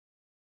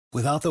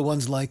Without the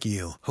ones like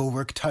you, who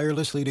work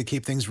tirelessly to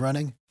keep things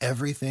running,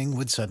 everything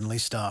would suddenly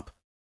stop.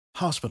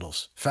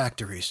 Hospitals,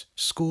 factories,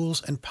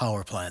 schools, and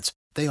power plants,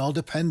 they all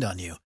depend on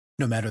you.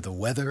 No matter the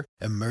weather,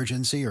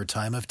 emergency, or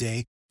time of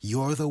day,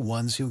 you're the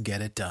ones who get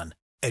it done.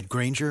 At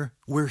Grainger,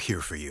 we're here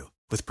for you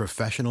with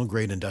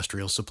professional-grade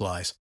industrial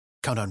supplies.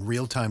 Count on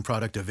real-time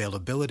product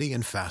availability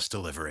and fast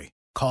delivery.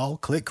 Call,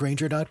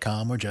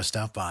 clickgrainger.com, or just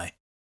stop by.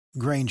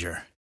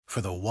 Grainger, for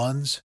the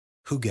ones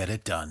who get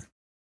it done.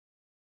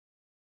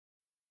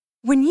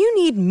 When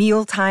you need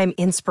mealtime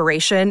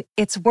inspiration,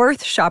 it's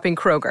worth shopping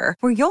Kroger,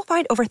 where you'll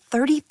find over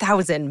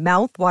 30,000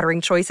 mouth-watering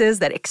choices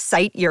that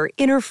excite your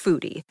inner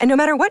foodie. And no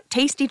matter what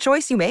tasty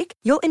choice you make,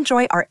 you'll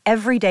enjoy our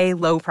everyday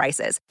low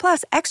prices,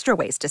 plus extra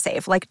ways to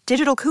save, like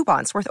digital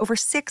coupons worth over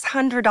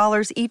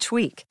 $600 each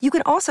week. You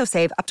can also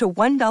save up to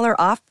 $1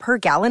 off per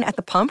gallon at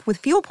the pump with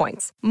fuel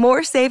points.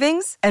 More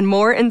savings and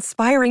more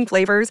inspiring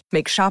flavors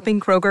make shopping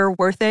Kroger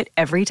worth it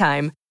every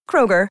time.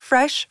 Kroger,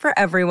 fresh for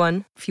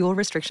everyone. Fuel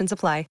restrictions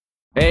apply.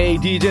 Hey,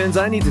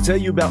 DJs, I need to tell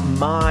you about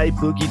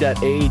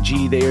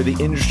MyBookie.ag. They are the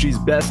industry's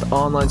best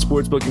online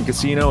sportsbook and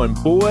casino, and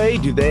boy,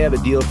 do they have a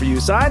deal for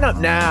you. Sign up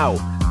now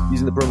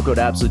using the promo code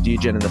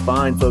AbsoluteDGen, and the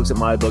fine folks at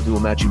MyBookie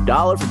will match you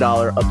dollar for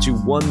dollar up to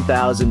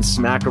 1,000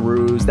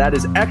 smackaroos. That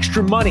is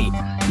extra money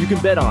you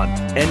can bet on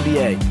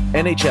NBA,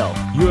 NHL,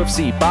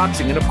 UFC,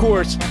 boxing, and of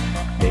course,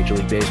 Major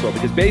League Baseball,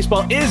 because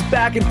baseball is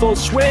back in full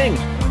swing.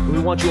 And we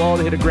want you all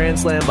to hit a grand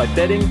slam by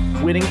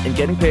betting, winning, and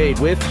getting paid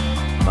with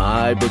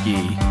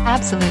MyBookie.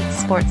 Absolute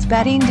sports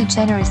betting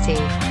degeneracy.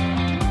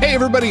 Hey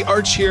everybody,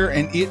 Arch here,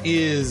 and it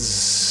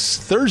is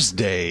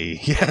Thursday.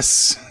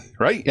 Yes,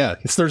 right? Yeah,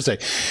 it's Thursday.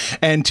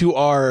 And to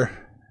our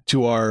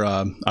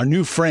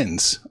new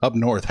friends up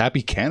north,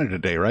 happy Canada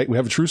Day, right? We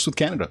have a truce with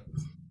Canada.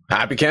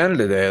 Happy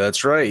Canada Day,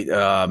 that's right.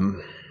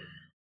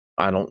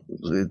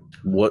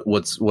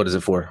 What is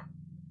it for?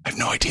 I have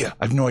no idea.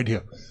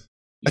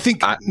 I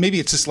think maybe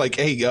it's just like,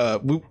 hey,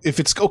 if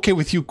it's okay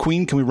with you,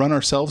 Queen, can we run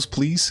ourselves,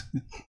 please?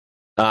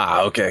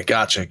 Okay.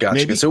 Gotcha.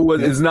 Maybe. So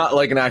it's not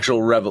like an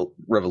actual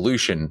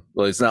revolution.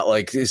 Well, it's not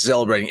like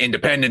celebrating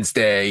Independence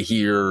Day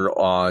here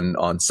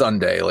on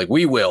Sunday, like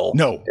we will.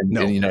 No. In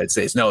the United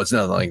States. No, it's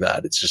nothing like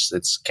that.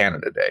 It's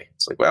Canada Day.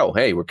 It's like, well,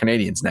 hey, we're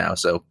Canadians now,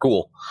 so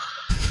cool.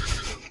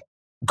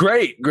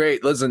 Great.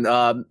 Listen,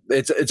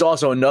 it's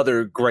also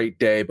another great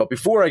day. But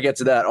before I get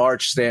to that,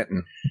 Arch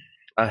Stanton,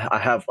 I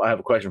have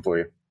a question for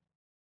you.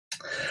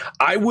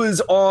 I was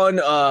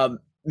on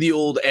the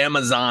old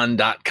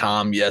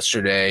Amazon.com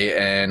yesterday,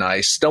 and I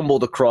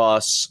stumbled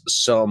across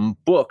some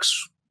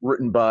books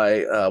written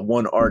by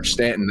one Arch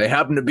Stanton. They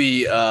happen to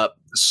be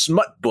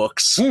smut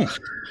books.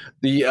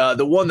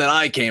 The one that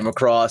I came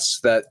across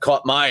that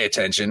caught my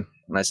attention,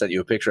 and I sent you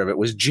a picture of it,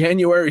 was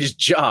January's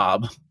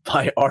Job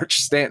by Arch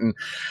Stanton.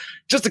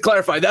 Just to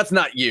clarify, that's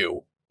not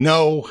you.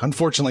 No,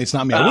 unfortunately, it's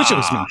not me. I wish it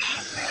was me.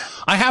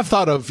 I have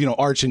thought of,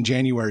 Arch in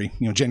January,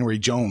 January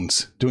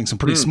Jones doing some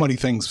pretty smutty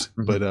things,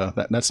 but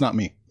that's not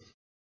me.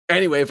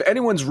 Anyway, if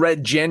anyone's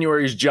read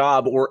January's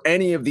Job or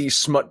any of these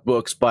smut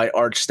books by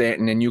Arch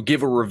Stanton and you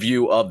give a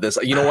review of this,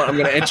 you know what? I'm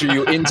going to enter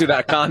you into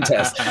that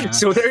contest.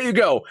 So there you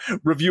go.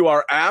 Review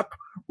our app,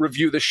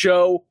 review the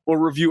show, or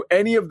review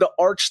any of the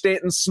Arch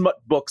Stanton smut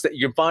books that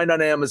you can find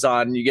on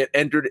Amazon, and you get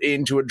entered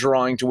into a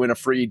drawing to win a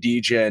free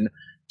DGen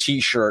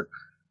t-shirt,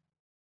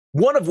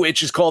 one of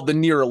which is called the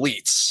Near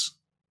Elites.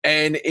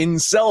 And in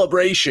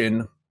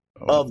celebration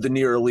of the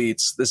Near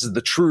Elites, this is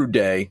the true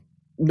day.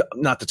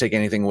 Not to take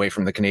anything away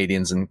from the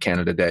Canadians and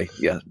Canada Day.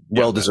 Yeah,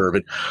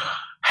 well-deserved.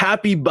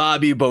 Happy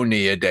Bobby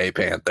Bonilla Day,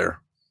 Panther.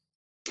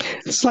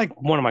 It's like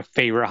one of my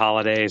favorite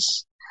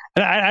holidays.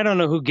 And I don't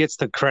know who gets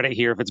the credit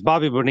here, if it's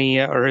Bobby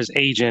Bonilla or his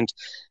agent.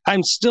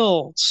 I'm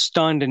still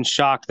stunned and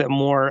shocked that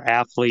more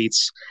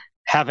athletes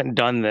haven't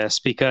done this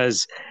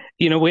because,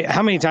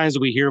 how many times do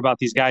we hear about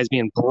these guys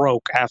being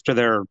broke after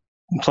their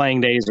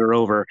playing days are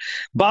over?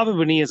 Bobby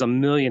Bonilla is a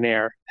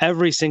millionaire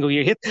every single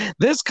year.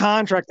 This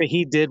contract that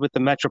he did with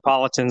the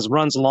Metropolitans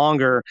runs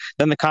longer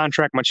than the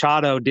contract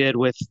Machado did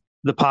with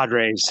the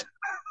Padres.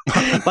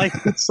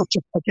 It's such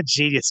a fucking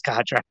genius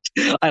contract.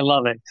 I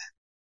love it.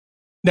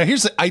 Now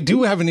I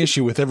do have an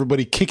issue with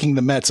everybody kicking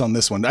the Mets on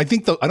this one. I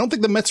don't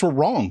think the Mets were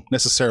wrong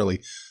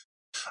necessarily.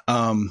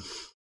 Well,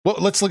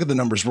 let's look at the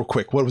numbers real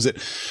quick. What was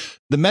it?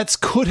 The Mets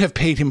could have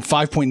paid him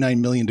 $5.9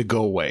 million to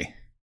go away,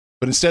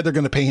 but instead they're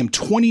going to pay him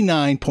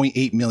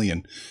 $29.8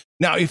 million.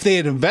 Now, if they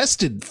had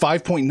invested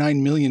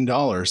 $5.9 million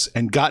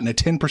and gotten a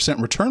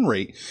 10% return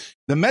rate,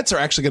 the Mets are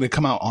actually going to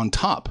come out on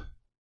top.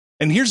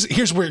 And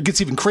here's where it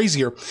gets even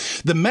crazier.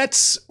 The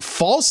Mets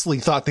falsely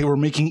thought they were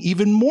making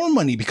even more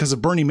money because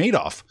of Bernie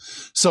Madoff.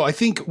 So I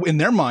think in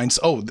their minds,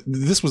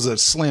 this was a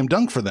slam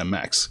dunk for them,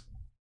 Max.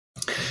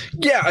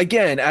 Yeah,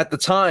 again, at the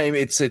time,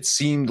 it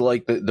seemed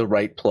like the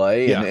right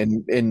play, Yeah.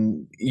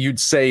 and you'd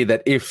say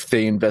that if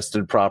they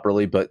invested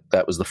properly, but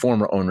that was the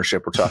former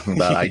ownership we're talking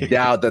about. I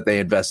doubt that they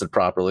invested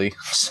properly,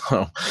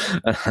 so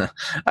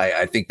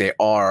I think they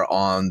are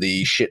on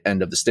the shit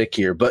end of the stick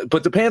here. But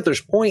the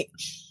Panthers' point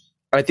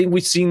I think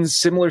we've seen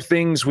similar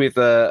things with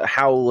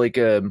how like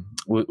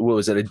what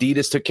was it?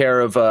 Adidas took care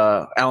of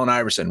Allen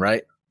Iverson,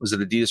 right? Was it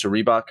Adidas or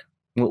Reebok?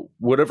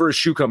 Whatever his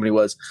shoe company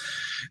was,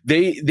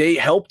 they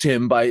helped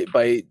him by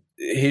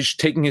his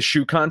taking his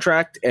shoe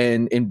contract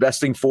and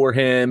investing for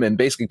him and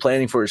basically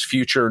planning for his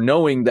future,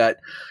 knowing that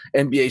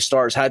NBA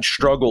stars had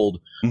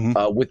struggled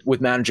with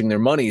managing their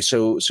money.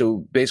 So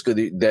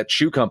basically that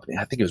shoe company,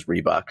 I think it was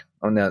Reebok.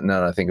 Oh, now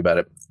that I think about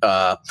it,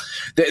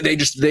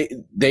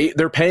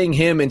 they're paying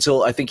him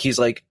until I think he's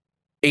like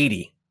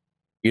 80,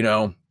 you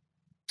know?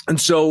 And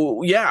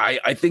so, yeah,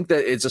 I think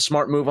that it's a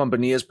smart move on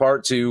Bonilla's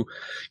part to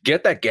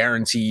get that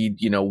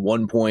guaranteed, you know,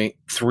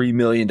 $1.3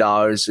 million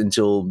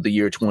until the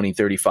year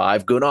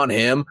 2035. Good on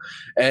him.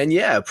 And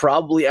yeah,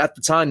 probably at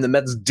the time the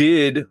Mets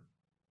did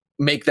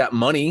make that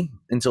money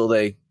until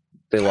they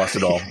lost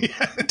it all.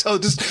 Yeah, until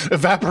it just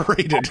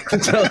evaporated.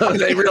 Until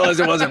they realized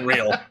it wasn't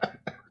real.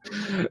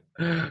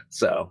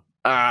 So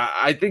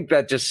I think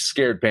that just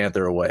scared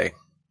Panther away.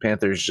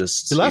 Panther's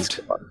just... He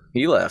left?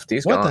 He left.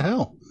 He's what gone. The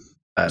hell?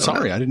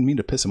 Sorry, I didn't mean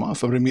to piss him off.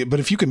 But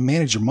if you can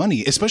manage your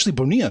money, especially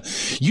Bonilla,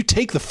 you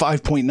take the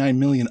 $5.9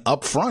 million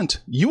up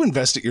front, you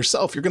invest it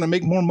yourself, you're going to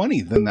make more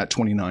money than that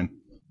 29.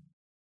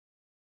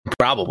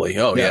 Probably.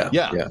 Oh, yeah.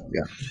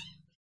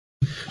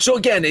 So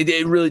again,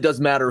 it really does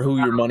matter who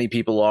your money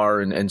people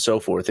are and so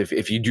forth.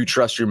 If you do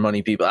trust your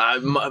money people,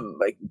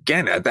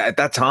 again, at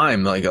that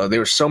time, like there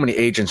were so many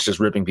agents just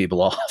ripping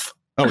people off.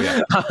 Oh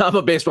yeah, I'm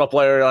a baseball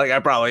player. Like I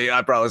probably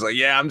was like,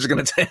 yeah, I'm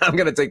gonna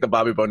take the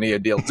Bobby Bonilla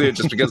deal too,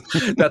 just because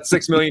that's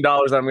 $6 million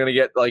that I'm gonna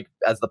get like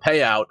as the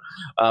payout.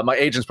 My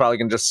agent's probably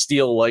gonna just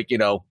steal like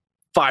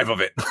 5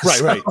 of it. Right,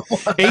 so. Right.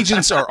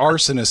 Agents are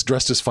arsonists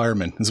dressed as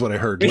firemen, is what I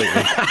heard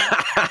lately.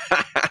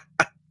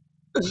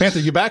 Panther,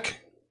 you back?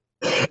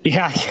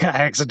 Yeah,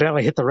 I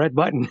accidentally hit the red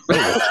button.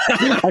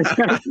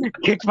 I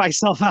kicked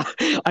myself out.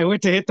 I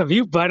went to hit the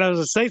mute button. I was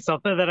going to say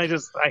something, then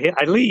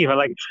I leave. I'm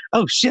like,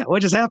 oh shit,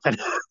 what just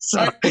happened? So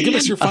right, well, give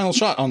us your final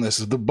shot on this,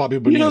 the Bobby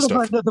Bonilla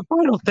stuff. The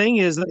final thing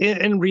is,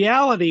 in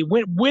reality,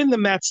 when the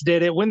Mets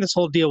did it, when this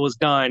whole deal was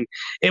done,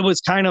 it was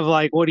kind of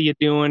like, what are you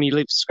doing?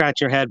 You scratch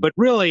your head. But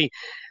really,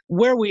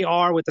 where we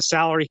are with the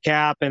salary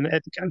cap, and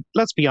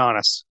let's be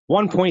honest,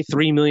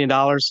 $1.3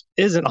 million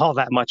isn't all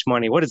that much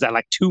money. What is that,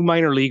 like 2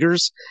 minor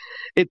leaguers?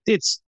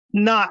 It's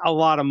not a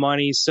lot of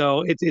money.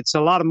 So it's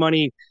a lot of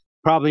money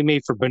probably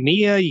made for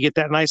Bonilla. You get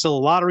that nice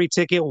little lottery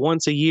ticket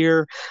once a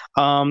year.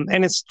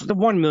 And it's the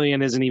 $1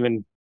 million isn't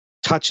even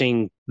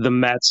touching the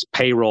Mets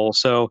payroll.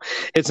 So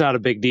it's not a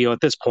big deal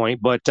at this point.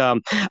 But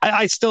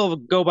I still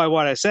go by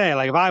what I say.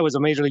 Like if I was a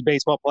Major League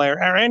Baseball player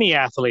or any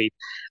athlete,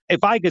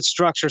 if I could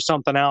structure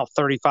something out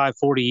 35,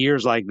 40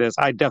 years like this,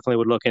 I definitely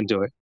would look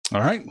into it.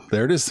 All right,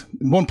 there it is.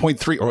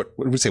 1.3, or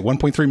what did we say,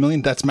 1.3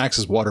 million? That's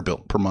Max's water bill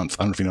per month.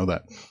 I don't know if you know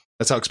that.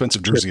 That's how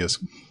expensive Jersey is.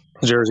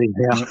 Jersey,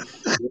 yeah.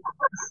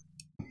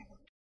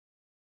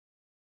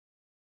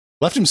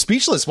 Left him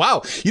speechless.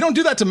 Wow, you don't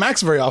do that to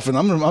Max very often.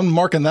 I'm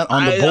marking that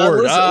on the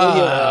board.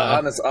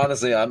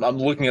 Honestly, I'm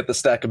looking at the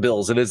stack of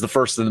bills. It is the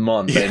first of the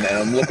month, and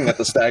I'm looking at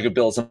the stack of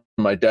bills on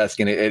my desk,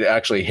 and it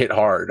actually hit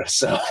hard.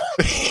 So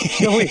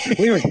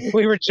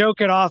we were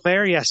joking off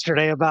air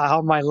yesterday about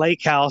how my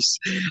lake house,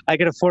 I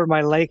could afford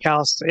my lake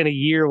house in a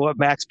year what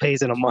Max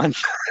pays in a month.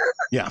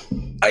 Yeah,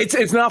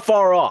 it's not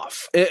far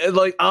off.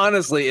 Like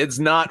honestly, it's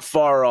not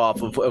far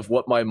off of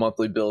what my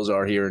monthly bills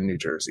are here in New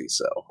Jersey.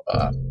 So,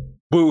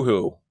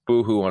 boo-hoo.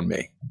 Boo-hoo on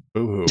me.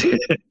 Boo-hoo.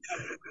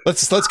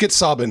 Let's get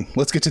sobbing.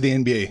 Let's get to the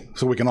NBA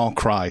so we can all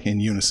cry in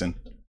unison.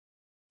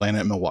 Atlanta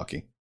at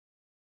Milwaukee.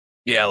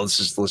 Yeah, let's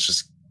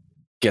just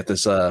get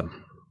this out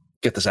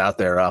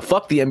there.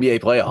 Fuck the NBA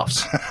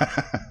playoffs.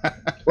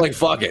 Like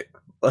fuck it.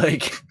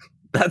 Like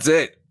that's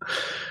it.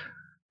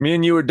 Me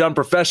and you are done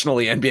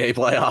professionally. NBA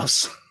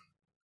playoffs.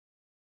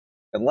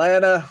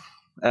 Atlanta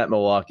at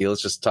Milwaukee.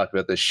 Let's just talk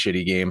about this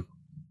shitty game.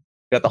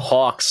 Got the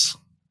Hawks.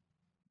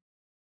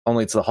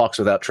 Only it's the Hawks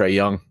without Trae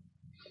Young.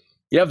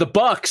 You have the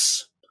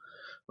Bucks.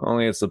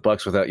 Only it's the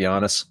Bucks without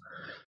Giannis.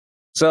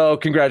 So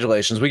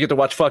congratulations. We get to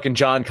watch fucking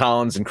John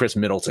Collins and Chris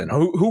Middleton.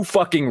 Who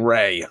fucking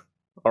Ray?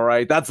 All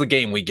right, that's the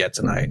game we get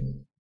tonight.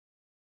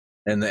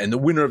 And the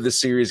winner of this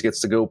series gets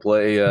to go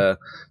play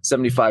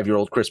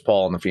 75-year-old Chris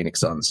Paul and the Phoenix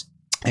Suns.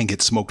 And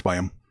get smoked by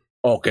him.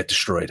 Oh, get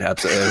destroyed.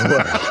 Absolutely.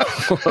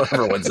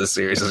 Whoever wins this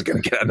series is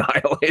going to get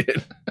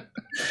annihilated.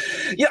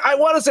 Yeah, I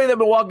want to say that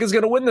Milwaukee's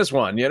going to win this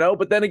one,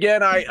 but then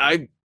again,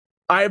 I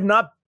have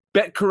not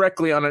bet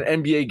correctly on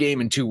an NBA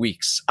game in 2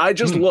 weeks. I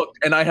just looked,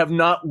 and I have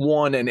not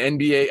won an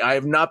NBA. I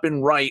have not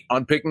been right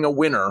on picking a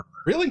winner.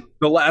 Really?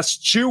 The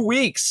last 2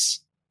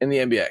 weeks in the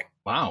NBA.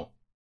 Wow.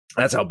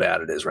 That's how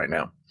bad it is right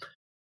now.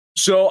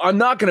 So I'm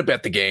not going to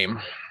bet the game.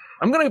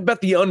 I'm going to bet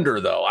the under,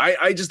 though.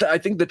 I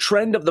think the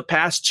trend of the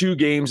past 2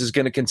 games is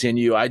going to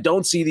continue. I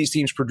don't see these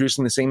teams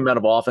producing the same amount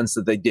of offense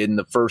that they did in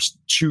the first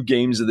 2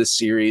 games of this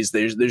series.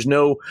 There's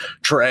no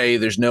Trae.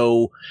 There's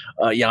no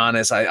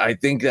Giannis. I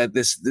think that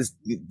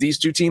these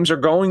 2 teams are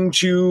going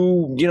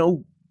to,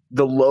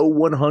 the low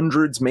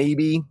 100s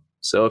maybe.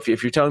 So if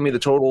you're telling me the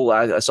total,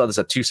 I saw this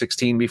at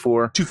 216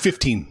 before.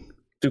 215.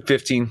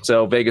 215.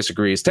 So Vegas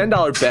agrees.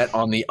 $10 bet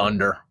on the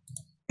under.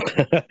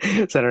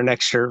 Is that our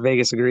next shirt?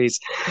 Vegas agrees.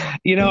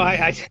 You know,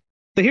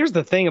 here's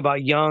the thing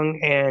about Young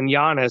and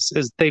Giannis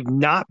is they've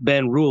not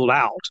been ruled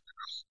out.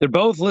 They're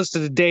both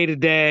listed day to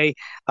day.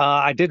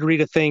 I did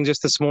read a thing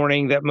just this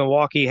morning that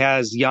Milwaukee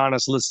has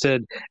Giannis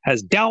listed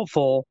as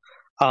doubtful.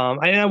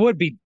 And I would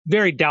be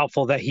very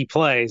doubtful that he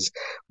plays,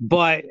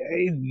 but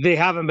they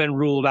haven't been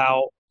ruled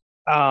out.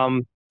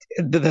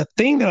 The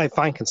thing that I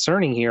find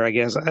concerning here, I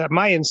guess,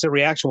 my instant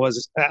reaction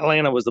was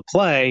Atlanta was the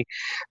play,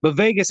 but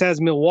Vegas has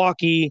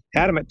Milwaukee,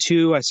 had him at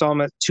 2. I saw him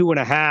at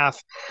 2.5.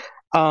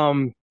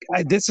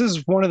 These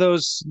are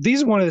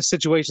one of the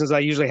situations I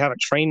usually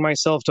haven't trained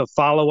myself to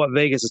follow what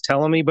Vegas is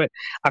telling me, but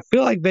I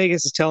feel like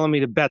Vegas is telling me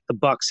to bet the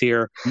Bucks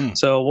here.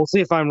 So we'll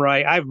see if I'm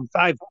right.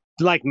 I've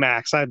like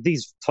Max,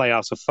 these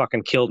playoffs have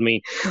fucking killed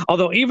me.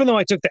 Although, even though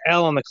I took the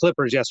L on the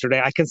Clippers yesterday,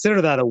 I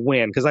consider that a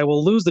win because I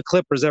will lose the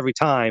Clippers every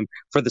time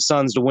for the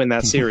Suns to win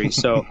that series.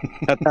 So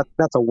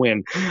that's a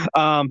win.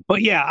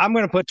 But yeah, I'm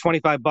going to put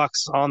 $25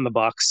 on the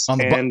Bucks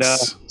and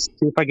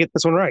see if I get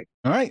this one right.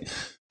 All right.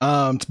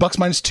 It's Bucks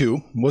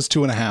 -2 was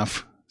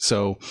 2.5.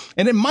 So,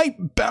 and it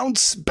might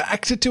bounce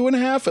back to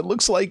 2.5. It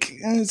looks like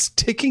it's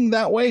ticking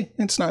that way.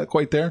 It's not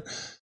quite there.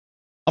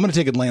 I'm going to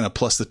take Atlanta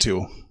plus the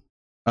 2.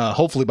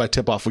 Hopefully by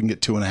tip-off we can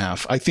get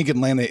 2.5. I think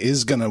Atlanta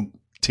is going to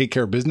take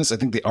care of business. I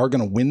think they are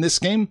going to win this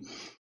game.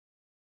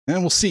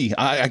 And we'll see.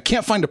 I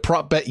can't find a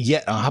prop bet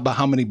yet about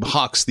how many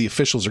Hawks the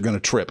officials are going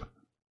to trip.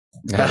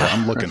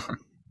 I'm looking.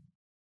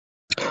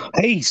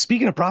 Hey,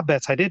 speaking of prop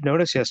bets, I did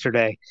notice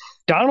yesterday,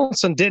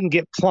 Donaldson didn't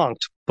get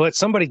plunked, but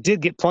somebody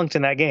did get plunked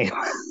in that game.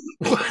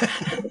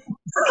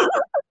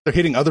 They're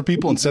hitting other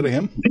people instead of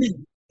him?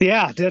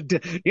 Yeah.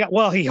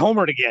 Well, he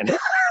homered again.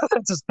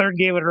 That's his third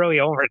game in a row he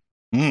homered.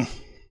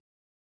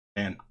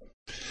 Man.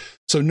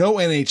 So no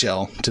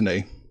NHL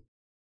today.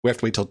 We have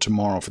to wait till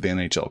tomorrow for the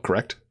NHL,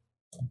 correct?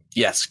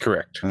 Yes,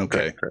 correct.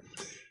 Okay. Correct.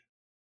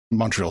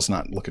 Montreal's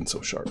not looking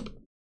so sharp.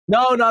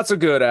 No, not so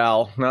good,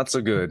 Al. Not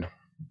so good.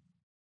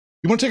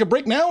 You want to take a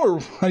break now, or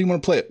how do you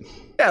want to play it?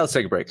 Yeah, let's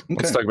take a break. Okay.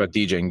 Let's talk about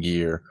DJ and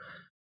Gear.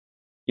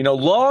 You know,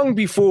 long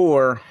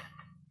before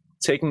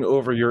taking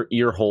over your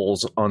ear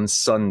holes on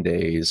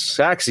Sundays,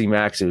 Saxy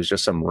Maxy was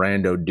just some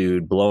rando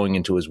dude blowing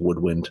into his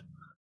woodwind.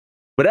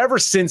 But ever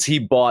since he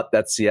bought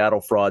that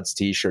Seattle Frauds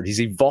t-shirt,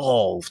 he's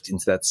evolved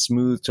into that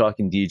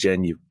smooth-talking DJ,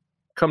 and you've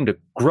come to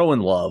grow in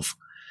love.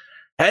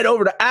 Head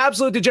over to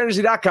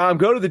AbsoluteDegeneracy.com,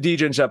 go to the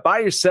DGen shop, buy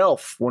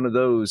yourself one of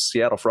those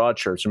Seattle Fraud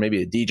shirts, or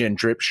maybe a DGen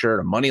drip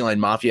shirt, a Moneyline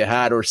Mafia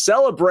hat, or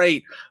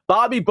celebrate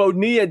Bobby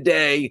Bonilla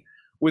Day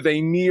with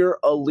a Near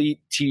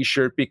Elite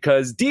t-shirt,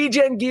 because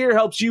DGen gear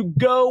helps you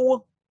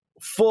go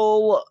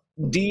full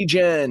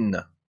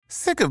DGen.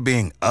 Sick of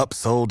being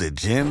upsold at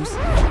gyms?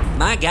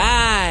 My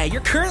guy,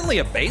 you're currently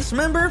a base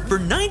member? For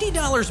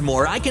 $90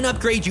 more, I can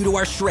upgrade you to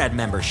our Shred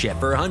membership.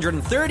 For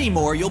 $130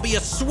 more, you'll be a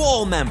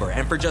Swole member.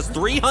 And for just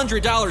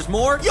 $300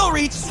 more, you'll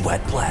reach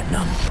Sweat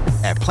Platinum.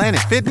 At Planet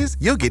Fitness,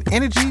 you'll get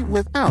energy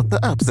without the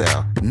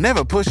upsell.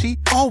 Never pushy,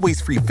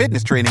 always free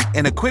fitness training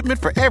and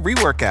equipment for every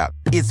workout.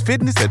 It's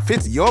fitness that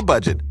fits your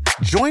budget.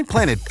 Join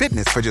Planet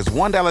Fitness for just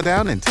 $1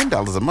 down and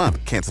 $10 a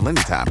month. Cancel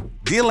anytime.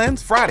 Deal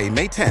ends Friday,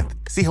 May 10th.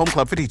 See Home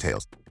Club for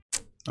details.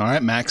 All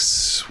right,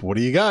 Max, what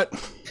do you got?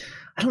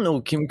 I don't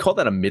know. Can we call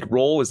that a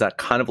mid-roll? Is that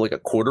kind of like a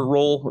quarter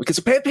roll? Because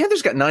the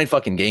Panthers got 9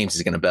 fucking games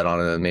he's going to bet on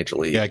in the Major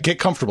League. Yeah, get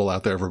comfortable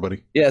out there,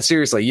 everybody. Yeah,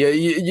 seriously.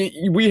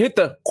 We hit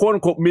the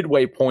quote-unquote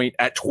midway point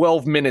at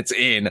 12 minutes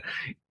in.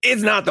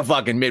 It's not the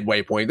fucking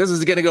midway point. This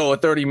is going to go a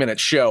 30-minute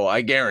show.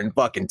 I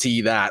guarantee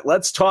that.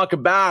 Let's talk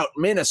about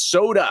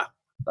Minnesota.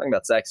 Talking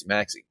about Saxy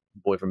Maxy,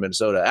 boy from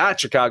Minnesota,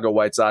 at Chicago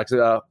White Sox.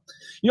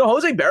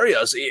 Jose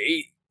Berrios,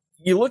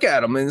 you look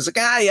at him and it's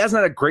like, he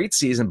hasn't had a great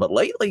season, but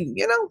lately,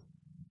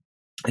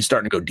 he's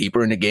starting to go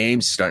deeper into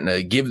games. He's starting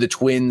to give the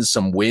Twins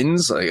some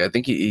wins. I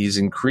think he's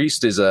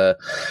increased his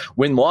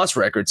win-loss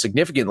record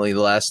significantly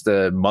the last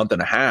month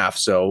and a half.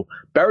 So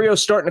Berrios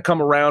starting to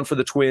come around for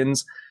the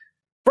Twins.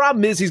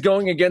 Problem is he's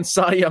going against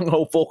Cy Young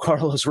hopeful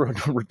Carlos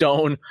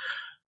Rodon.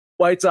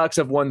 White Sox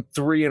have won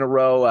 3 in a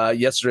row.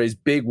 Yesterday's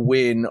big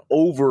win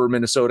over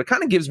Minnesota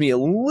kind of gives me a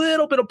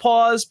little bit of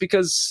pause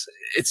because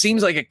it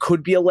seems like it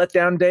could be a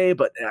letdown day,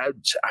 but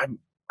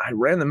I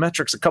ran the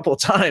metrics a couple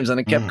of times and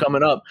it kept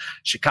coming up.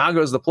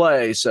 Chicago's the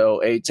play,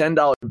 so a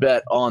 $10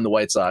 bet on the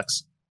White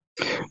Sox.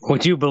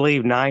 Would you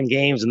believe 9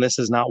 games and this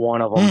is not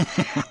one of them?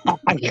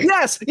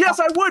 Yes,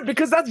 I would,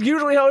 because that's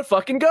usually how it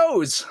fucking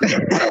goes.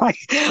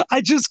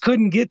 I just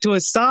couldn't get to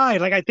a side.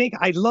 Like, I think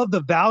I love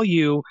the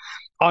value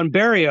on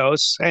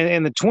Berrios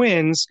and the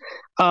Twins.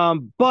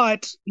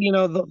 But,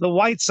 the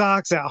White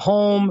Sox at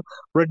home,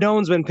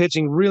 Rodon's been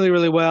pitching really,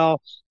 really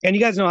well. And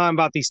you guys know how I'm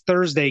about these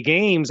Thursday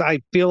games.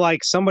 I feel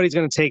like somebody's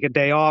going to take a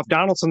day off.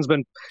 Donaldson's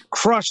been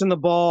crushing the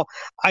ball.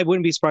 I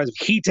wouldn't be surprised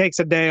if he takes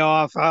a day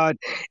off.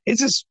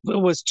 It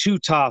was too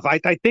tough.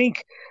 I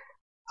think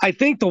I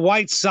think the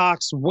White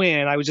Sox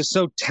win. I was just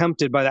so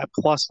tempted by that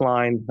plus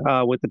line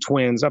with the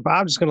Twins.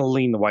 I'm just going to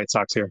lean the White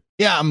Sox here.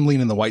 Yeah, I'm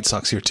leaning the White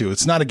Sox here too.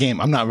 It's not a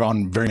game. I'm not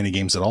on very many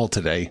games at all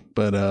today,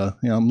 but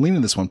I'm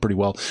leaning this one pretty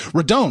well.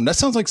 Radon, that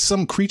sounds like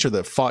some creature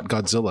that fought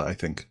Godzilla, I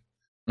think.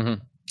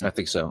 Mm-hmm. I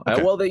think so.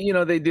 Okay. Well,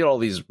 they did all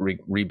these.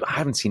 I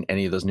haven't seen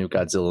any of those new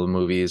Godzilla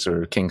movies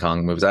or King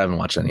Kong movies. I haven't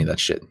watched any of that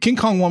shit. King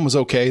Kong 1 was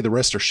okay. The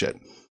rest are shit.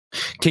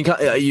 King Kong,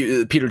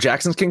 Peter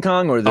Jackson's King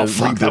Kong, or the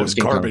fuck, that was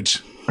King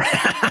garbage.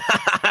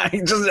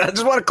 I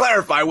just want to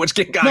clarify which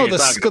King Kong you're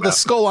talking about. The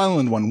Skull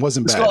Island one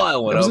wasn't bad. Skull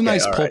Island, it was a okay,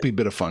 nice pulpy right.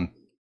 bit of fun.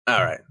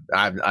 All right,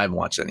 I haven't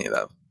watched any of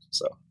that.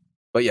 So,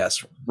 but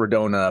yes,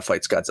 Radon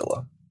fights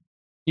Godzilla.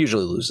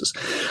 Usually loses.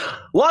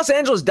 Los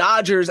Angeles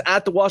Dodgers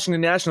at the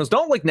Washington Nationals.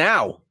 Don't look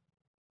now.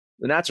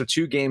 The Nats are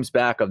 2 games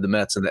back of the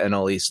Mets in the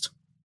NL East.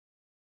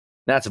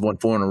 Nats have won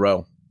 4 in a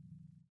row.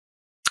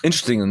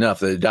 Interesting enough,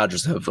 the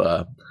Dodgers have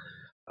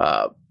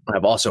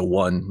also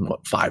won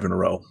 5 in a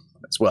row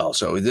as well.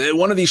 So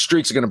one of these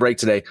streaks are going to break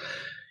today.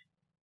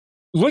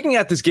 Looking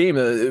at this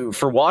game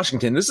for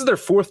Washington, this is their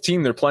 4th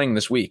team they're playing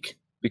this week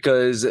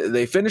because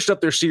they finished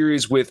up their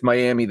series with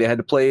Miami. They had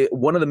to play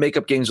one of the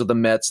makeup games with the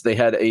Mets. They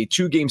had a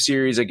 2-game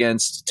series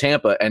against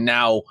Tampa, and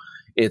now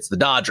it's the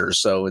Dodgers.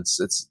 So it's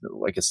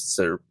like it's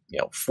their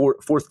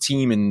fourth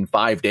team in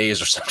 5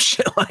 days or some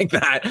shit like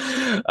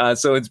that.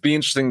 So it's be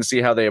interesting to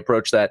see how they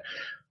approach that.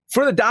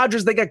 For the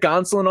Dodgers, they got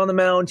Gonsolin on the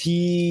mound.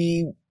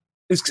 He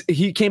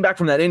came back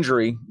from that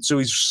injury, so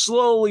he's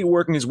slowly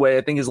working his way.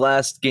 I think his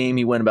last game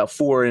he went about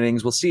 4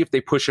 innings. We'll see if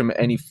they push him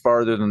any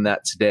farther than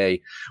that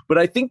today. But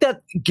I think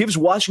that gives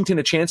Washington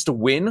a chance to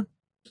win.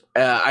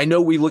 I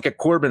know we look at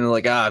Corbin and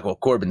like,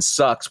 Corbin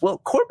sucks. Well,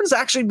 Corbin's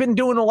actually been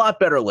doing a lot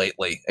better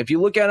lately. If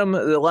you look at him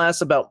the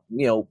last about,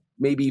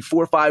 maybe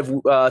 4 or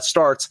 5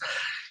 starts,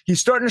 he's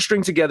starting to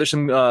string together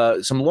some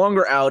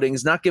longer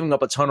outings, not giving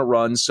up a ton of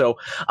runs. So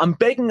I'm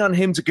banking on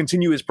him to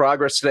continue his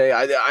progress today.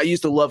 I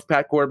used to love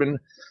Pat Corbin.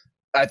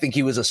 I think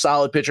he was a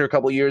solid pitcher a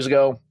couple of years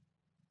ago.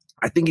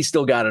 I think he's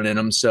still got it in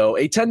him. So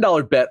a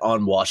 $10 bet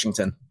on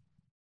Washington.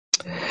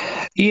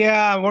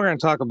 Yeah, we're going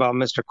to talk about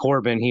Mr.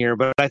 Corbin here,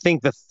 but I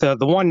think the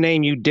one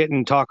name you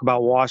didn't talk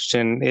about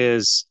Washington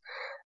is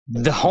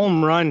the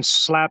home run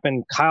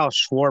slapping Kyle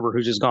Schwarber,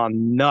 who's just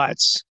gone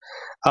nuts.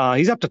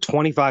 He's up to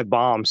 25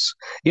 bombs.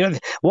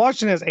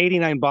 Washington has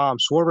 89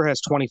 bombs. Schwarber has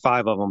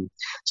 25 of them.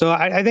 So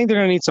I think they're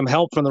going to need some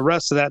help from the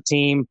rest of that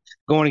team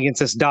going against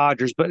this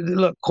Dodgers. But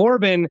look,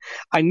 Corbin,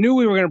 I knew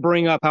we were going to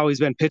bring up how he's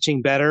been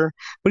pitching better,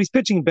 but he's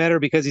pitching better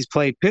because he's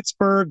played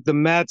Pittsburgh, the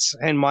Mets,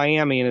 and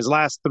Miami in his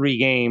last 3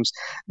 games.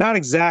 Not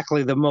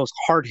exactly the most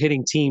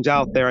hard-hitting teams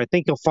out there. I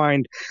think you'll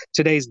find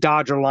today's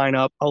Dodger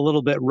lineup a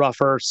little bit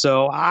rougher.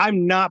 So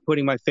I'm not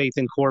putting my faith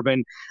in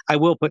Corbin. I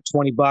will put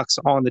 $20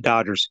 on the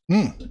Dodgers.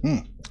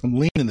 I'm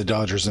leaning the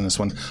Dodgers in this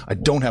one. I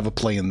don't have a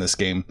play in this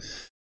game.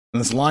 And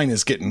this line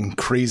is getting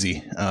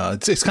crazy.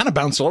 It's kind of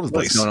bounced all over the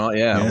place. What's going on?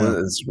 Yeah,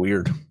 it's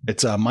weird.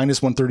 It's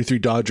minus 133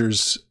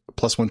 Dodgers,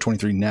 plus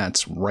 123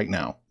 Nats right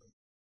now.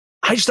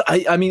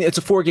 I mean, it's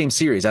a 4-game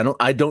series.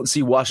 I don't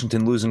see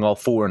Washington losing all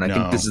 4, and I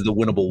think this is the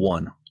winnable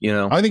one.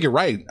 I think you're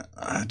right.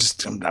 I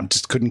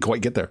just couldn't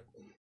quite get there.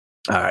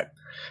 All right.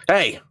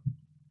 Hey,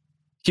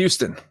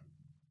 Houston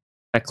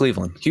at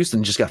Cleveland.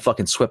 Houston just got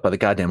fucking swept by the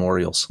goddamn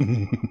Orioles.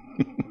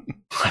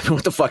 I mean,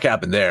 what the fuck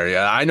happened there?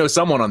 Yeah, I know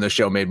someone on this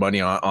show made money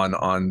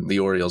on the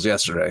Orioles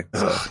yesterday.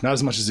 So. Not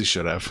as much as he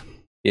should have.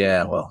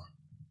 Yeah, well,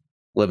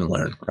 live and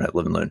learn, right?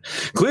 Live and learn.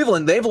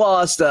 Cleveland, they've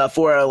lost 4 out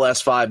of the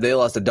last 5. They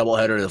lost a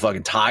doubleheader to the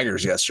fucking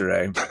Tigers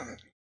yesterday.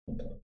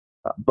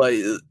 But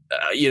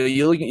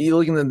you're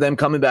looking at them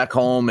coming back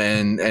home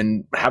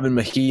and having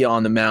Mejia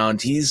on the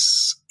mound.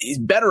 He's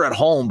better at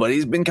home, but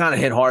he's been kind of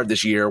hit hard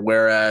this year.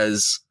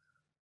 Whereas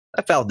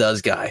that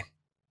Valdez guy.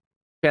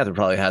 Panther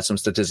probably has some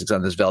statistics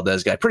on this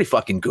Valdez guy. Pretty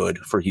fucking good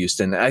for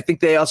Houston. I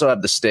think they also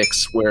have the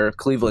sticks where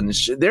Cleveland,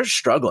 they're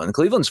struggling.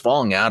 Cleveland's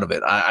falling out of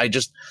it.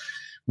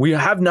 We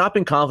have not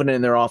been confident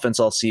in their offense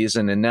all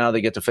season, and now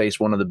they get to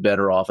face one of the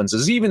better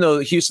offenses, even though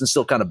Houston's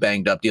still kind of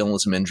banged up, dealing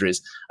with some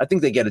injuries. I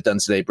think they get it done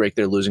today, break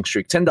their losing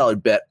streak.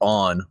 $10 bet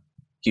on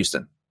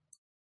Houston.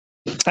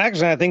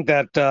 Actually, I think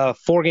that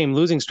 4-game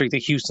losing streak that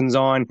Houston's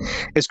on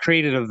has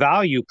created a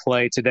value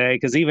play today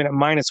because even at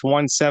minus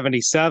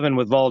 177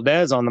 with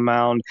Valdez on the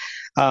mound,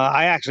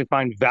 I actually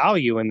find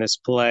value in this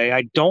play.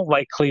 I don't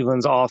like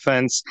Cleveland's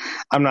offense.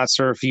 I'm not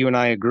sure if you and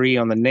I agree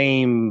on the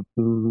name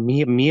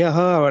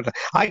Miaja.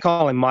 I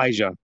call him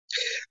Maja.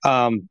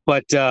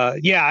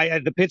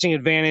 The pitching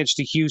advantage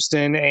to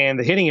Houston and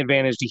the hitting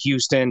advantage to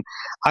Houston,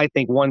 I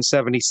think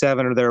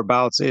 177 or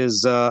thereabouts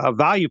is a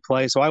value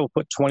play. So I will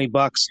put $20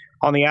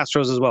 on the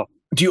Astros as well.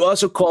 Do you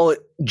also call it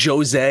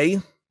Jose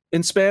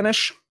in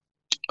Spanish?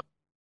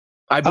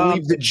 I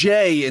believe the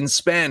J in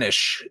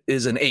Spanish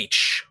is an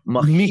H.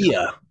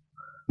 Mejia.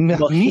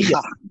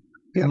 Mejia.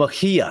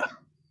 Mejia.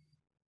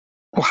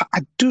 Well,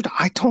 dude,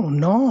 I don't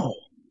know.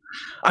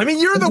 I mean,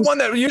 you're the one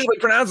that usually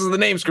pronounces the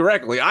names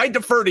correctly. I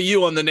defer to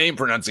you on the name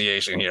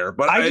pronunciation here,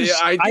 but I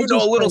do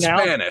know a little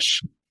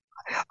Spanish.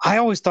 I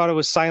always thought it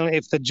was silent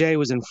if the J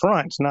was in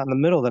front, not in the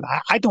middle. Then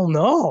I don't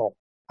know.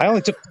 I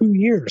only took 2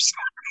 years.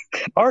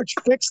 Arch,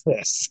 fix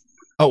this.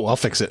 Oh, I'll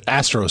fix it.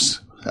 Astros,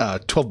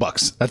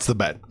 $12. That's the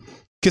bet.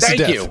 Kiss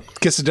Thank of death. you.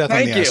 Kiss of death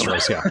Thank on the you.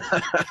 Astros. Yeah.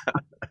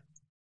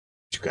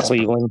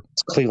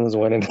 Cleveland's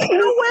winning.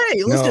 No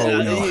way.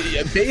 Listen, No.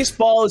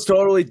 Baseball is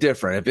totally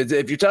different.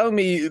 If you're telling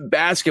me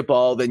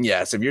basketball, then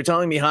yes. If you're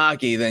telling me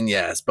hockey, then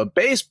yes. But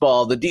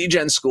baseball, the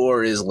D-Gen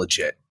score is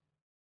legit.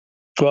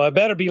 Well, it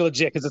better be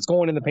legit because it's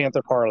going in the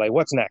Panther parlay.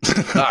 What's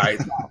next? All right.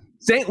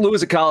 St.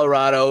 Louis at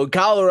Colorado.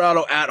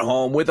 Colorado at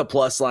home with a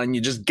plus line.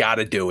 You just got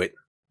to do it.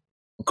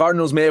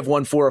 Cardinals may have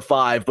won 4 or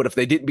 5, but if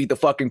they didn't beat the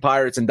fucking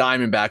Pirates and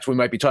Diamondbacks, we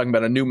might be talking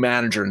about a new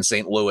manager in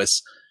St.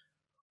 Louis.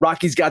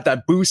 Rockies got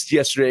that boost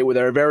yesterday with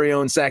our very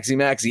own Saxy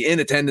Maxy in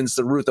attendance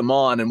to root them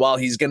on. And while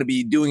he's going to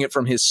be doing it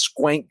from his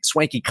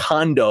swanky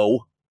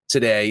condo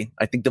today,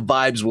 I think the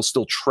vibes will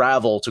still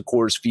travel to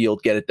Coors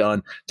Field, get it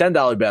done.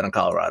 $10 bet on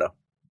Colorado.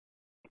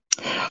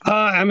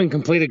 I'm in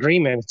complete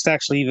agreement. It's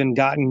actually even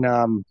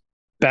gotten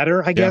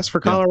better, I guess, for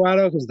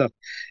Colorado because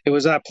it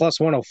was at plus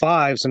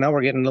 105. So now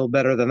we're getting a little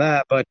better than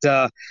that. But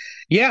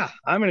yeah,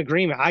 I'm in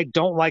agreement. I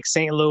don't like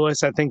St.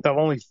 Louis. I think the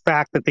only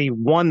fact that they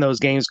won those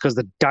games because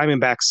the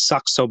Diamondbacks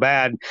suck so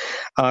bad.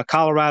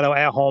 Colorado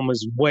at home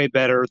is way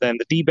better than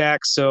the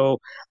D-backs. So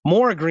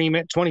more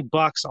agreement, $20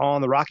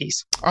 on the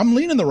Rockies. I'm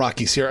leaning the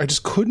Rockies here. I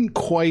just couldn't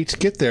quite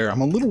get there.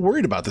 I'm a little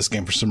worried about this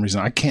game for some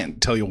reason. I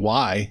can't tell you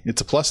why.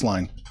 It's a plus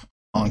line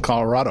on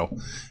Colorado.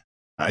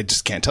 I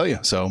just can't tell you.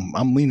 So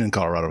I'm leaning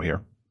Colorado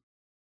here.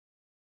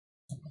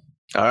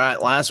 All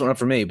right, last one up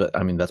for me, but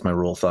I mean, that's my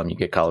rule of thumb. You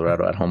get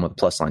Colorado at home with a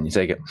plus line, you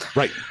take it.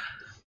 Right.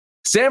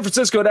 San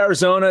Francisco at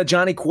Arizona.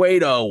 Johnny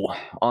Cueto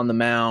on the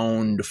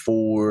mound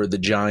for the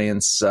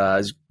Giants.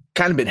 He's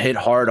kind of been hit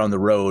hard on the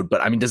road, but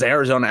I mean, does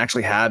Arizona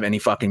actually have any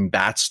fucking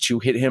bats to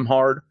hit him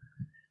hard?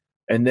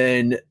 And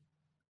then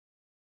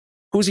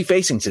who's he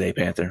facing today,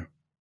 Panther?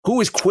 Who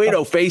is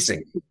Cueto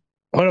facing?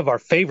 One of our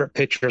favorite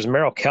pitchers,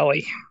 Merrill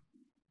Kelly.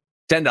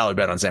 $10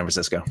 bet on San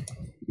Francisco.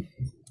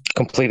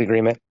 Complete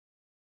agreement.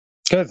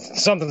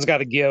 Something's got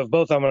to give.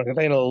 Both of them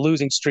are in a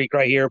losing streak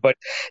right here, but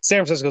San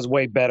Francisco's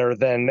way better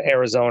than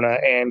Arizona.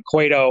 And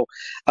Cueto,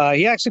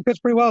 he actually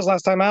pitched pretty well his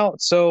last time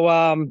out. So,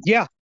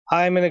 yeah,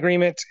 I'm in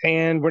agreement,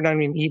 and we're not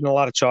even eating a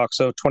lot of chalk.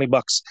 So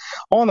 $20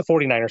 on the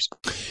 49ers.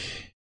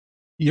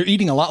 You're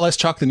eating a lot less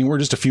chalk than you were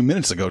just a few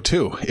minutes ago,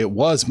 too. It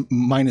was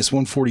minus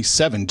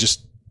 147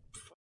 just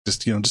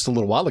a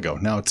little while ago.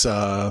 Now it's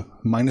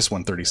minus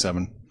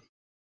 137.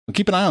 Well,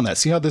 keep an eye on that.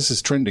 See how this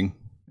is trending.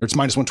 Or it's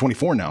minus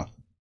 124 now.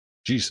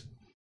 Jeez.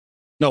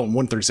 No,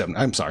 137.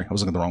 I'm sorry. I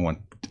was looking at the wrong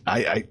one.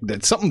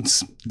 This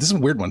is a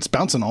weird one. It's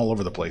bouncing all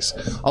over the place.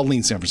 I'll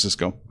lean San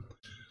Francisco.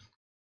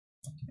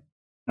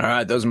 All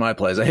right, those are my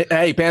plays.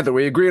 Hey, Panther,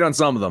 we agreed on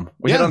some of them.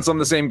 We hit on some of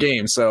the same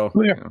games. So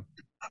yeah.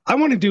 I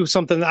want to do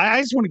something.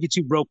 I just want to get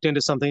you roped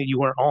into something that you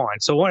weren't on.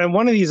 So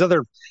one of these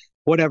other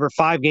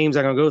 5 games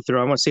I'm going to go through,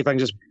 I want to see if I can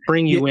just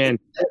bring you in.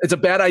 It's a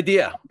bad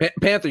idea.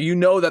 Panther, you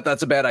know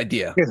that's a bad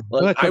idea.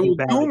 I will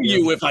doom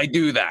you if I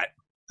do that.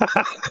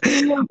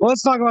 Well,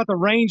 let's talk about the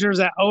Rangers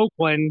at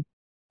Oakland.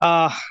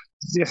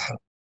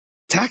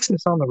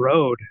 Texas on the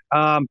road.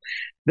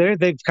 They're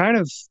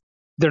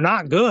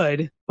not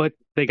good, but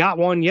they got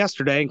one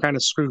yesterday and kind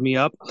of screwed me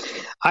up.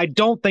 I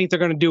don't think they're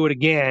going to do it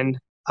again.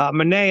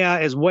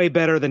 Manaea is way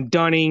better than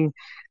Dunning.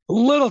 A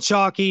little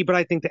chalky, but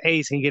I think the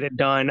A's can get it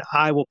done.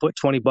 I will put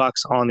 $20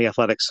 on the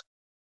Athletics.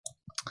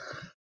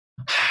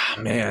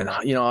 Man,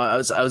 I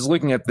was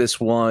looking at this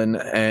one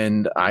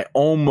and I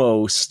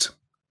almost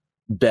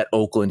bet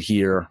Oakland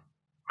here.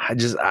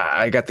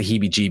 I got the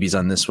heebie-jeebies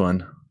on this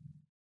one.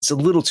 It's a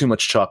little too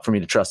much chalk for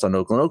me to trust on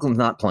Oakland. Oakland's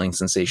not playing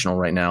sensational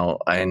right now.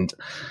 And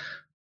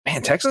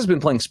man, Texas has been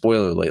playing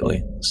spoiler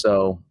lately.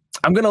 So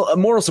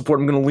moral support,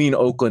 I'm going to lean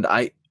Oakland.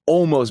 I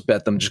almost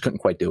bet them, just couldn't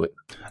quite do it.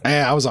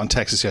 I was on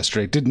Texas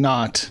yesterday. They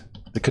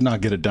could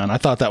not get it done. I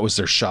thought that was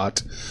their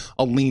shot.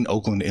 I'll lean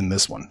Oakland in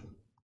this one.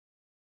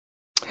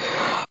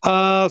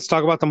 Let's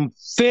talk about the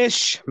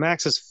Fish,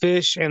 Max's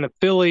Fish, and the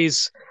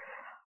Phillies.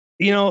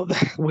 We're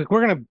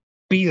going to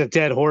beat a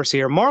dead horse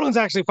here. Marlins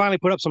actually finally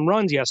put up some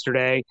runs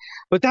yesterday,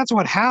 but that's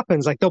what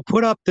happens. Like they'll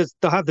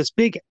have this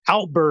big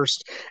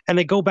outburst and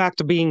they go back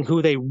to being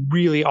who they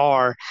really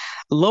are.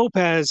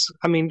 Lopez,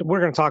 I mean, we're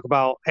going to talk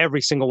about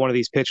every single one of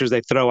these pitchers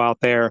they throw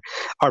out there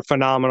are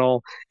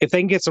phenomenal. If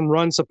they can get some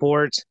run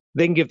support,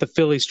 they can give the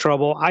Phillies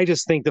trouble. I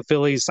just think the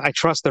Phillies, I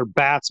trust their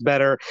bats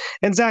better.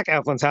 And Zach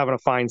Eflin's having a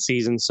fine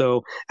season.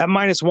 So at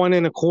minus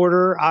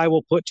 1.25, I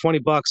will put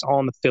 $20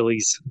 on the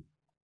Phillies.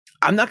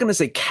 I'm not going to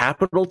say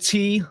capital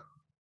T,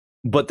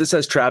 but this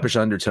has trappish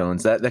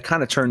undertones. That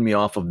kind of turned me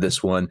off of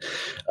this one.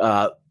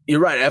 You're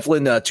right.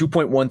 Eflin,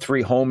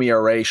 2.13 home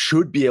ERA,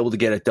 should be able to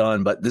get it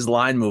done, but this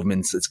line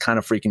movements, it's kind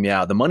of freaking me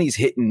out. The money's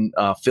hitting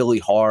Philly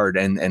hard,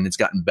 and it's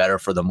gotten better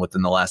for them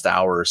within the last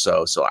hour or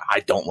so. So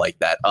I don't like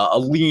that. A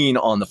lean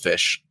on the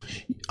Fish.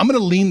 I'm going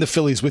to lean the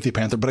Phillies with you,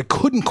 Panther, but I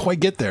couldn't quite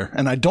get there,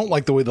 and I don't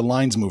like the way the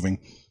line's moving.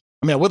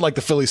 I mean, I would like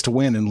the Phillies to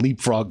win and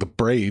leapfrog the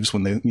Braves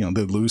when they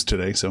lose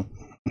today. So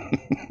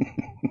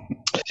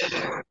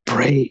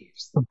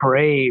The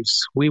Braves.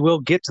 We will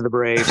get to the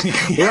Braves.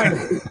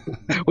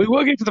 We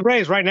will get to the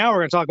Braves. Right now, we're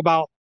going to talk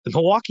about the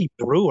Milwaukee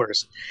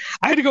Brewers.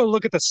 I had to go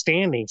look at the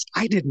standings.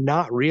 I did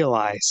not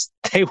realize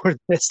they were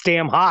this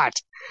damn hot.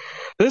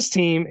 This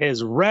team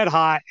is red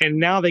hot, and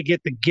now they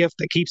get the gift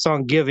that keeps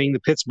on giving,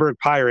 the Pittsburgh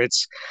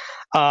Pirates.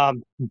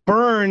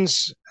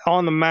 Burns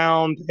on the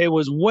mound. It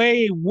was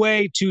way,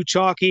 way too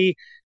chalky,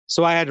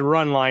 so I had to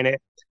run line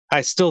it.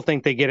 I still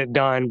think they get it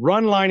done.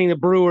 Run lining the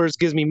Brewers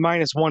gives me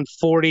minus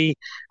 140.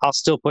 I'll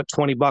still put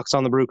 $20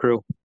 on the Brew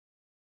Crew.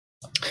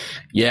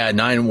 Yeah,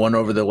 9-1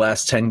 over the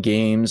last 10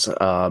 games.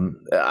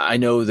 I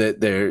know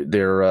that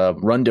their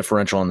run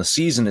differential on the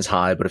season is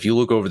high, but if you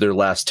look over their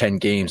last 10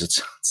 games,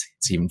 it's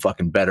even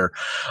fucking better.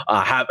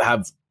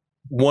 Have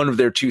one of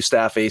their two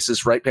staff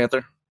aces, right,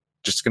 Panther?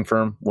 Just to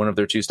confirm, one of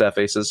their two staff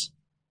aces.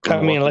 I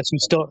mean, unless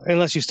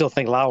you still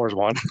think Lauer's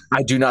won.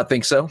 I do not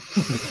think so.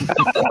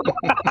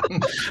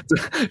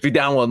 If you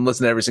download and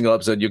listen to every single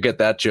episode, you'll get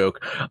that joke.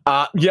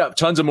 Yeah,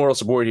 tons of moral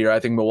support here. I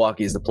think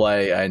Milwaukee is the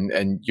play,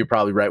 and you're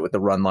probably right with the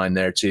run line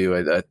there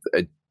too.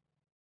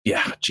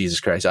 Yeah, Jesus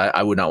Christ,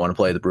 I would not want to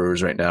play the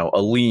Brewers right now.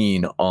 A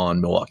lean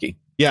on Milwaukee.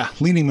 Yeah,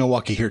 leaning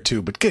Milwaukee here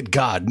too, but good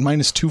God,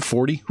 minus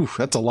 240.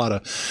 That's a lot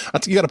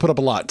you got to put up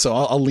a lot, so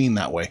I'll lean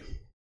that way.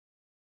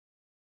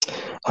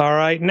 All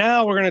right,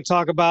 now we're going to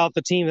talk about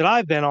the team that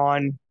I've been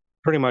on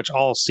pretty much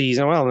all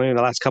season, well, maybe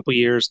the last couple of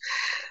years.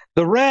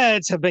 The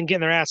Reds have been getting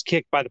their ass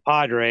kicked by the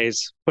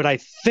Padres, but I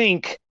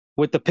think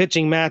with the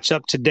pitching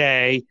matchup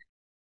today,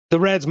 the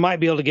Reds might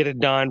be able to get it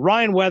done.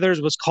 Ryan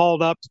Weathers was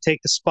called up to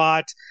take the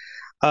spot.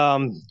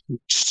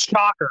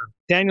 Shocker.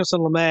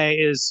 Danielson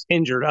LeMay is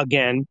injured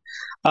again.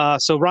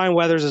 So Ryan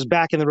Weathers is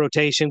back in the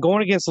rotation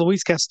going against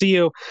Luis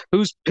Castillo,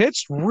 who's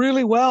pitched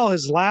really well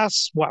his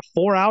last,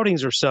 4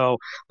 outings or so.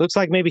 Looks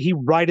like maybe he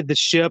righted the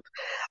ship.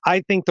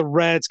 I think the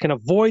Reds can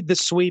avoid the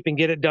sweep and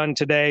get it done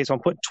today. So I'm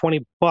putting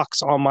 $20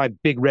 on my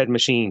big red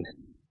machine.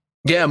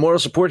 Yeah, moral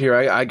support here.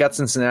 I got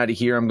Cincinnati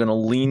here. I'm going to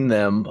lean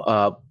them.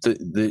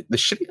 The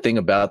shitty thing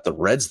about the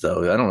Reds,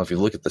 though, I don't know if you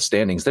look at the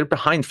standings, they're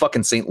behind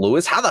fucking St.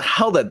 Louis. How the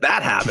hell did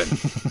that happen?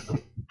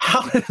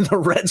 How did the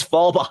Reds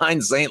fall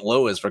behind St.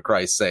 Louis, for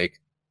Christ's sake?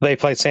 They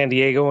played San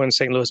Diego and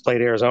St. Louis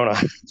played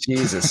Arizona.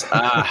 Jesus.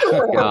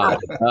 God.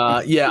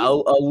 Yeah,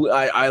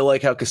 I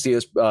like how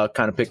Castillo's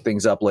kind of picked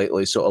things up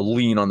lately, so a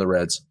lean on the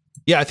Reds.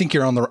 Yeah, I think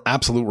you're on the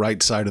absolute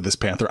right side of this,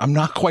 Panther. I'm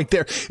not quite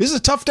there. This is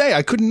a tough day.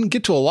 I couldn't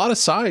get to a lot of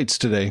sides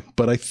today,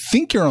 but I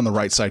think you're on the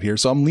right side here,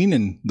 so I'm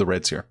leaning the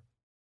Reds here.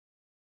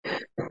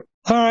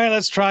 All right,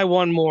 let's try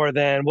one more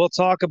then. We'll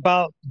talk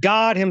about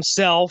God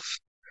himself,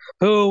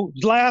 who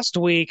last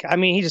week, I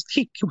mean, he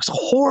was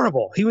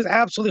horrible. He was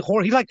absolutely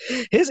horrible.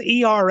 His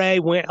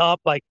ERA went up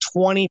like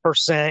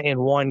 20% in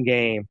one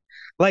game.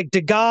 Like,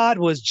 DeGod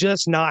was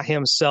just not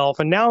himself,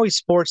 and now he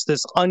sports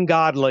this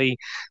ungodly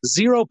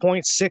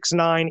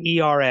 0.69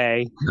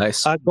 ERA.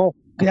 Nice.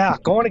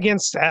 Going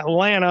against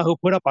Atlanta, who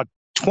put up a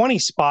 20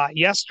 spot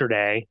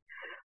yesterday.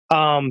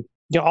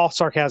 All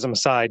sarcasm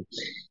aside,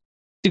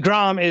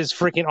 DeGrom is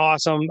freaking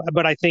awesome,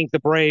 but I think the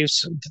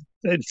Braves,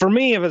 for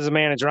me, as a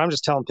manager, I'm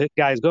just telling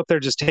guys, go up there,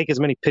 just take as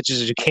many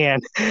pitches as you can,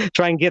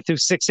 try and get through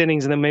 6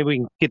 innings, and then maybe we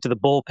can get to the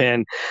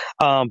bullpen.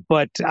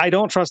 But I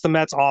don't trust the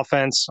Mets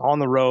offense on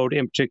the road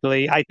in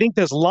particularly. I think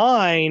this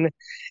line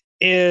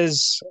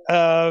is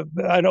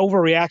an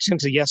overreaction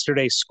to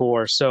yesterday's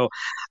score. So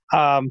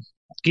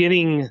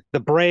getting the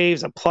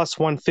Braves at plus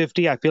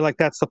 150, I feel like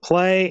that's the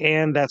play,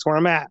 and that's where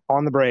I'm at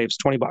on the Braves,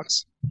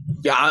 $20.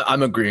 Yeah,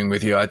 I'm agreeing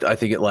with you. I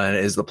think Atlanta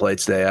is the play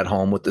today at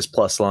home with this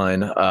plus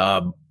line.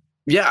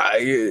 Yeah,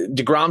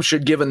 DeGrom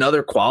should give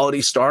another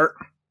quality start.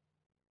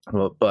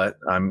 But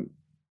I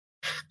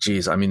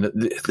mean,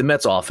 the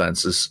Mets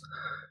offense is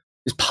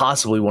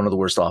possibly one of the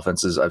worst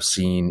offenses I've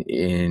seen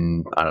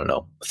in,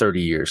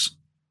 30 years.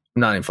 I'm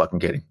not even fucking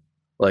kidding.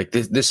 Like,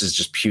 this is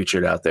just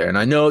putrid out there. And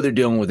I know they're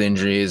dealing with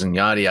injuries and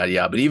yada, yada,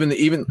 yada. But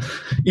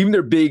even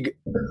their big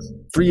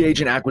free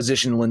agent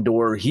acquisition,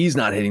 Lindor, he's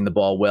not hitting the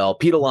ball well.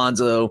 Pete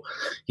Alonso,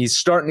 he's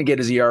starting to get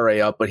his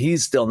ERA up, but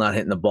he's still not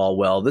hitting the ball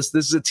well. This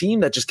is a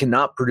team that just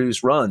cannot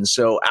produce runs.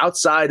 So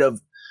outside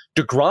of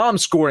DeGrom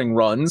scoring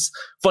runs,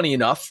 funny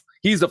enough,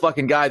 he's the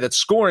fucking guy that's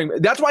scoring.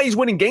 That's why he's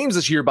winning games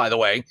this year, by the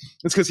way.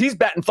 It's because he's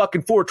batting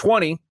fucking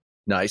 420.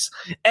 Nice.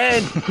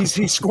 And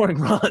he's scoring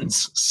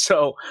runs.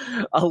 So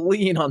I'll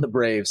lean on the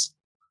Braves.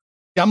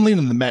 Yeah, I'm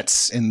leaning the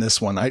Mets in this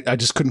one. I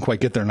just couldn't quite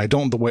get there, and I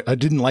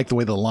didn't like the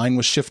way the line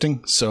was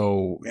shifting,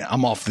 so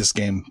I'm off this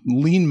game.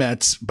 Lean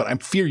Mets, but I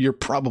fear you're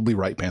probably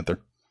right,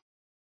 Panther.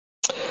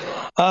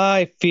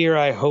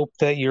 I hope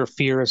that your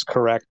fear is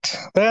correct.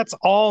 That's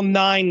all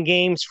 9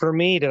 games for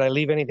me. Did I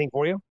leave anything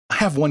for you? I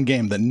have one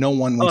game that no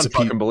one wants to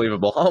fucking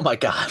believable. Oh my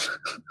God.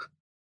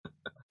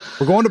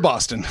 We're going to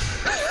Boston.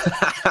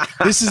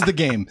 This is the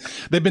game.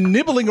 They've been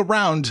nibbling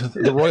around,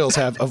 the Royals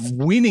have, of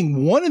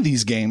winning one of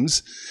these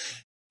games.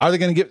 Are they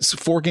going to get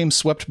 4 games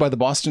swept by the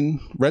Boston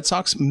Red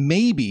Sox?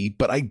 Maybe,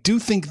 but I do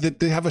think that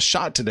they have a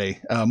shot today.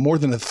 More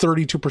than a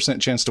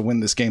 32% chance to win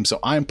this game. So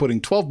I'm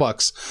putting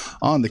 $12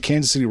 on the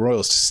Kansas City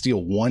Royals to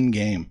steal one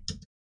game.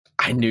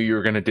 I knew you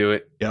were going to do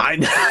it. Yeah.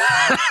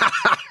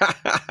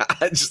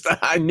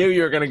 I knew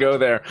you were going to go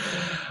there.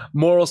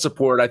 Moral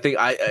support. I think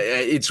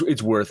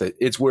it's worth it.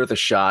 It's worth a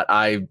shot.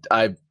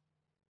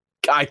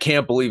 I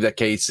can't believe that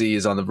KC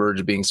is on the verge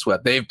of being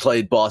swept. They've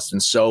played Boston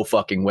so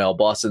fucking well.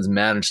 Boston's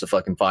managed to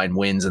fucking find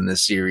wins in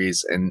this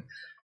series. And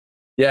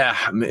yeah,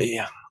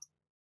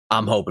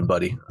 I'm hoping,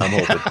 buddy. I'm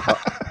hoping.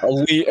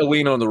 I'll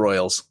lean on the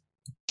Royals.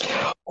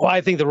 Well,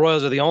 I think the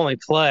Royals are the only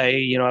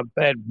play.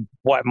 At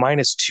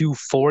minus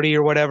 240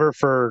 or whatever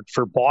for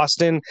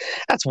Boston.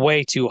 That's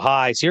way too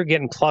high. So you're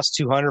getting plus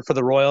 200 for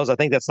the Royals. I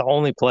think that's the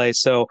only play.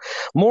 So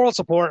moral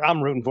support.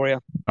 I'm rooting for you.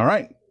 All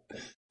right.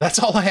 That's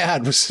all I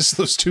had was just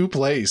those two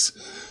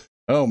plays.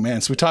 Oh,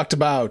 man. So we talked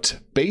about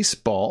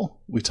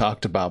baseball. We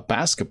talked about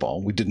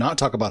basketball. We did not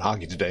talk about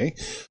hockey today.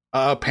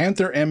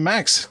 Panther and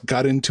Max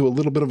got into a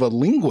little bit of a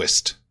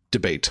linguist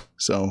debate.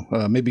 So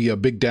maybe a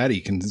Big Daddy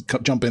can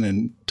jump in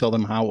and tell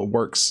them how it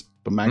works.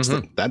 But Max,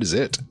 that is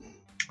it.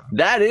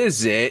 That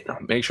is it.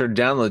 Make sure to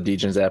download the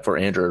DJs app for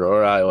Android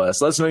or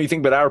iOS. Let us know what you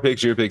think about our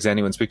picks, your picks,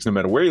 anyone's picks, no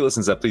matter where you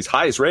listen to that. Please,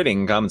 highest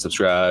rating, comment,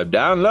 subscribe,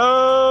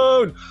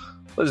 download.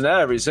 Listen to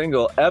every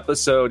single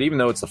episode. Even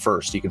though it's the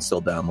first, you can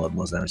still download and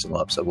listen to every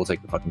single episode. We'll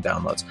take the fucking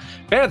downloads.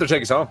 Panther,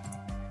 take us home.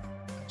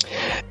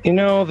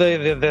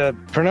 The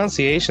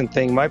pronunciation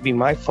thing might be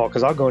my fault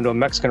because I'll go into a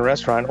Mexican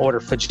restaurant and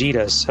order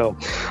fajitas. So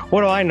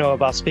what do I know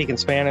about speaking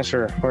Spanish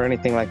or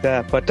anything like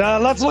that? But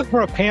let's look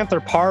for a Panther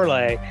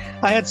parlay.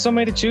 I had so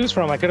many to choose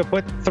from. I could have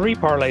put 3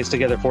 parlays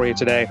together for you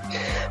today.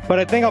 But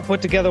I think I'll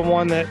put together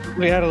one that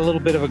we had a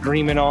little bit of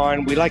agreement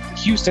on. We like the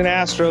Houston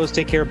Astros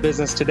take care of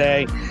business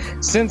today.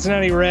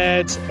 Cincinnati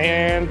Reds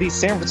and the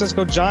San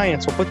Francisco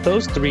Giants. We'll put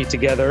those 3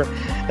 together.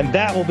 And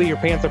that will be your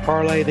Panther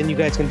parlay. Then you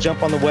guys can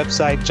jump on the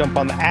website, jump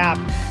on the app,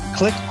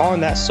 click on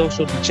that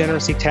social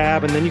degeneracy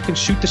tab, and then you can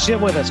shoot the shit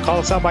with us. Call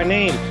us out by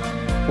name.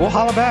 We'll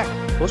holler back.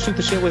 We'll shoot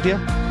the shit with you.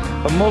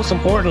 But most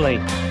importantly,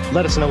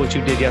 let us know what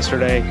you did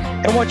yesterday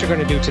and what you're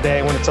going to do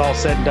today when it's all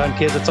said and done,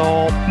 kids. It's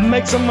all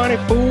make some money,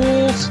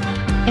 fools.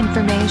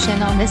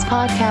 Information on this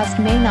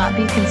podcast may not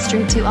be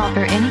construed to offer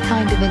any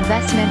kind of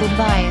investment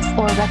advice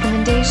or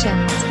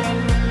recommendations.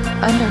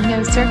 Under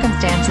no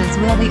circumstances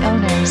will the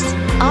owners,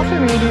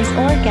 operators,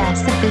 or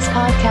guests of this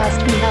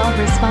podcast be held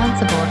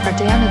responsible for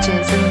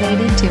damages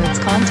related to its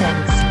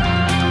contents.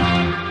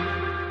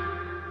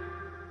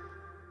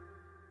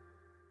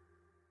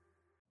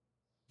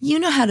 You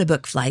know how to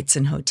book flights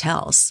and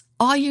hotels.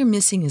 All you're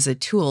missing is a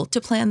tool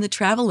to plan the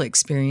travel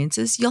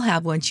experiences you'll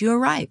have once you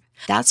arrive.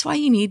 That's why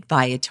you need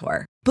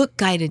Viator. Book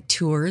guided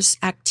tours,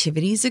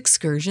 activities,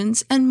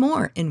 excursions, and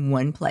more in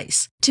one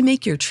place to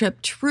make your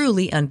trip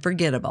truly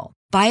unforgettable.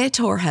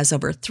 Viator has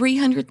over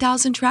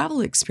 300,000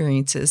 travel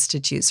experiences to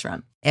choose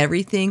from.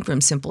 Everything from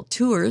simple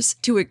tours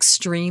to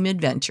extreme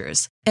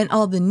adventures and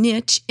all the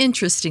niche,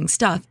 interesting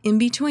stuff in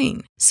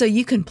between. So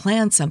you can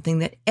plan something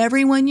that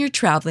everyone you're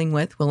traveling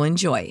with will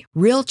enjoy.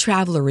 Real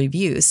traveler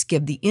reviews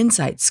give the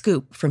inside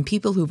scoop from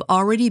people who've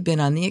already been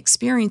on the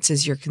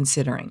experiences you're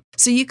considering.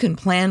 So you can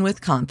plan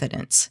with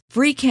confidence.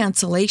 Free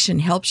cancellation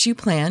helps you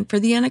plan for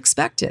the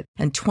unexpected.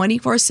 And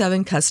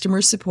 24/7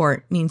 customer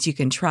support means you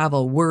can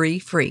travel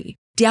worry-free.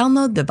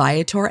 Download the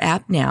Viator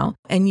app now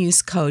and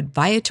use code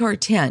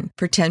Viator10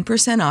 for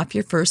 10% off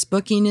your first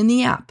booking in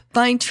the app.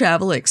 Find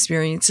travel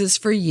experiences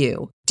for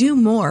you. Do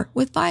more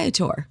with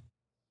Viator.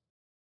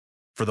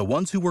 For the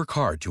ones who work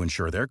hard to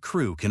ensure their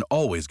crew can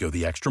always go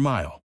the extra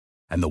mile,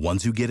 and the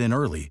ones who get in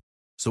early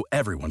so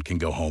everyone can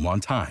go home on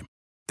time,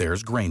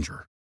 there's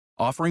Grainger,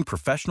 offering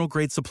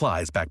professional-grade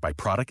supplies backed by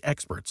product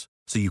experts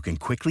so you can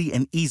quickly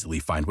and easily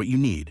find what you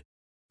need.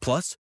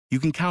 Plus, you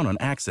can count on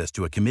access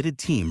to a committed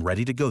team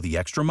ready to go the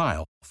extra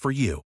mile for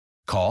you.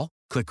 Call,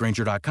 click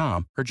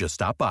Grainger.com, or just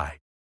stop by.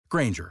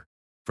 Grainger,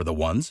 for the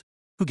ones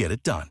who get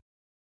it done.